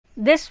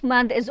This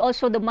month is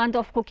also the month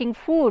of cooking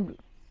food.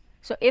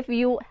 So if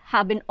you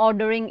have been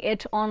ordering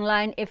it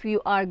online, if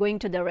you are going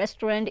to the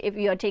restaurant, if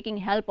you are taking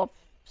help of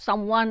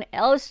someone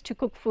else to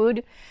cook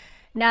food,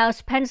 now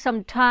spend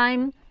some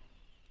time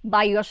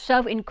by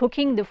yourself in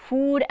cooking the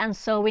food and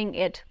serving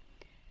it.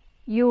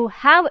 You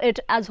have it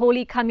as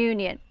Holy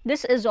Communion.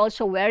 This is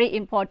also very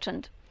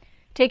important.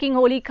 Taking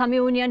Holy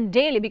Communion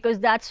daily, because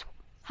that's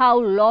how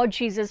Lord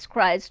Jesus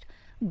Christ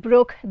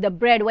broke the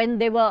bread when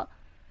they were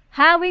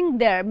having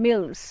their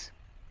meals.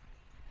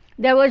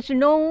 There was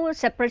no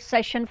separate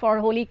session for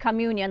Holy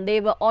Communion.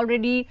 They were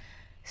already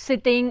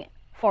sitting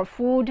for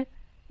food.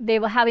 They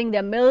were having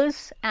their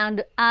meals,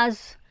 and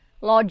as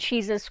Lord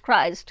Jesus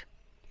Christ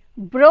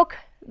broke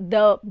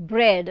the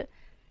bread,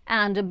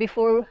 and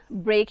before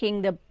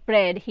breaking the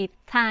bread, he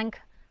thanked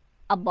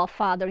Abba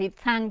Father. He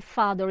thanked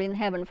Father in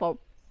heaven for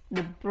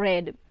the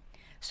bread.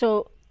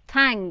 So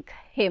thank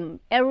him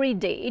every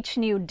day, each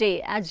new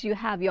day, as you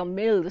have your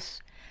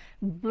meals.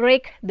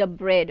 Break the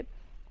bread.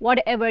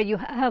 Whatever you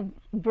have,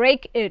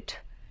 break it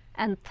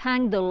and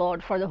thank the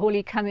Lord for the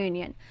Holy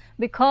Communion.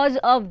 Because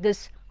of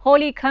this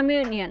Holy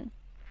Communion,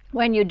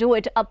 when you do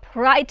it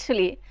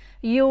uprightly,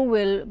 you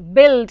will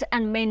build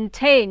and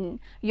maintain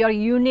your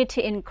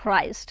unity in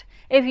Christ.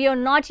 If you're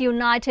not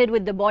united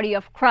with the body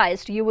of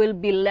Christ, you will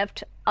be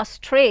left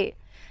astray.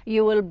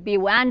 You will be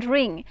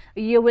wandering.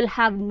 You will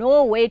have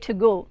no way to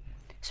go.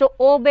 So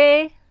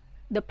obey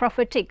the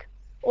prophetic,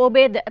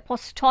 obey the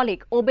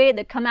apostolic, obey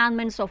the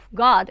commandments of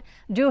God.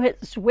 Do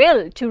his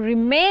will, to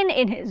remain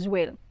in his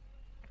will,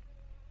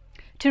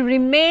 to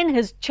remain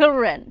his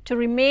children, to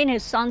remain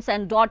his sons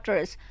and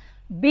daughters.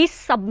 Be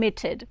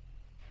submitted.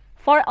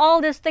 For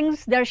all these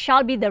things there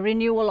shall be the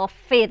renewal of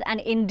faith, and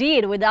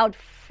indeed without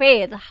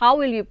faith how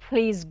will you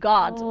please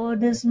God?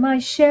 Lord is my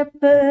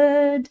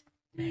shepherd,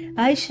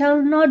 I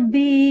shall not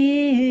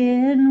be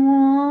in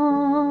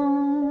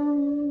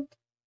want.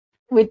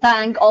 We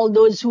thank all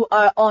those who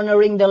are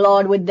honoring the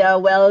Lord with their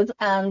wealth,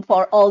 and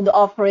for all the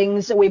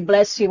offerings we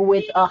bless you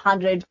with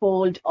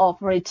 100-fold of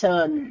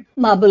return.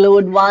 My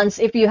beloved ones,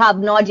 if you have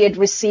not yet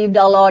received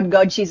our Lord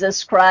God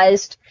Jesus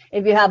Christ,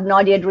 if you have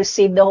not yet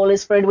received the Holy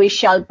Spirit, we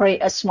shall pray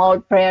a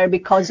small prayer,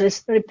 because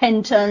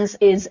repentance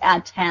is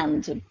at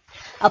hand.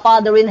 Our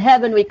Father in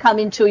heaven, we come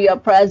into your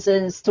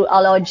presence through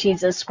our Lord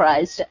Jesus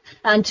Christ.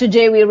 And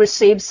today we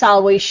receive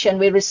salvation.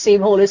 We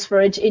receive Holy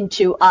Spirit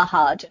into our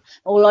heart.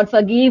 Oh Lord,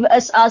 forgive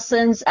us our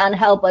sins and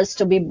help us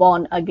to be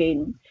born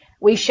again.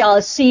 We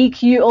shall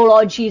seek you, O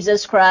Lord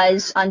Jesus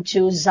Christ,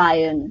 unto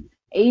Zion.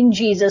 In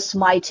Jesus'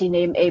 mighty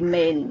name,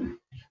 amen.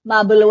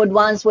 My beloved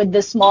ones, with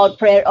this small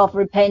prayer of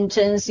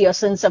repentance, your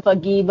sins are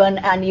forgiven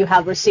and you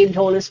have received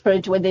Holy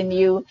Spirit within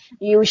you.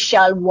 You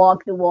shall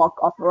walk the walk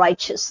of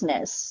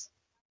righteousness.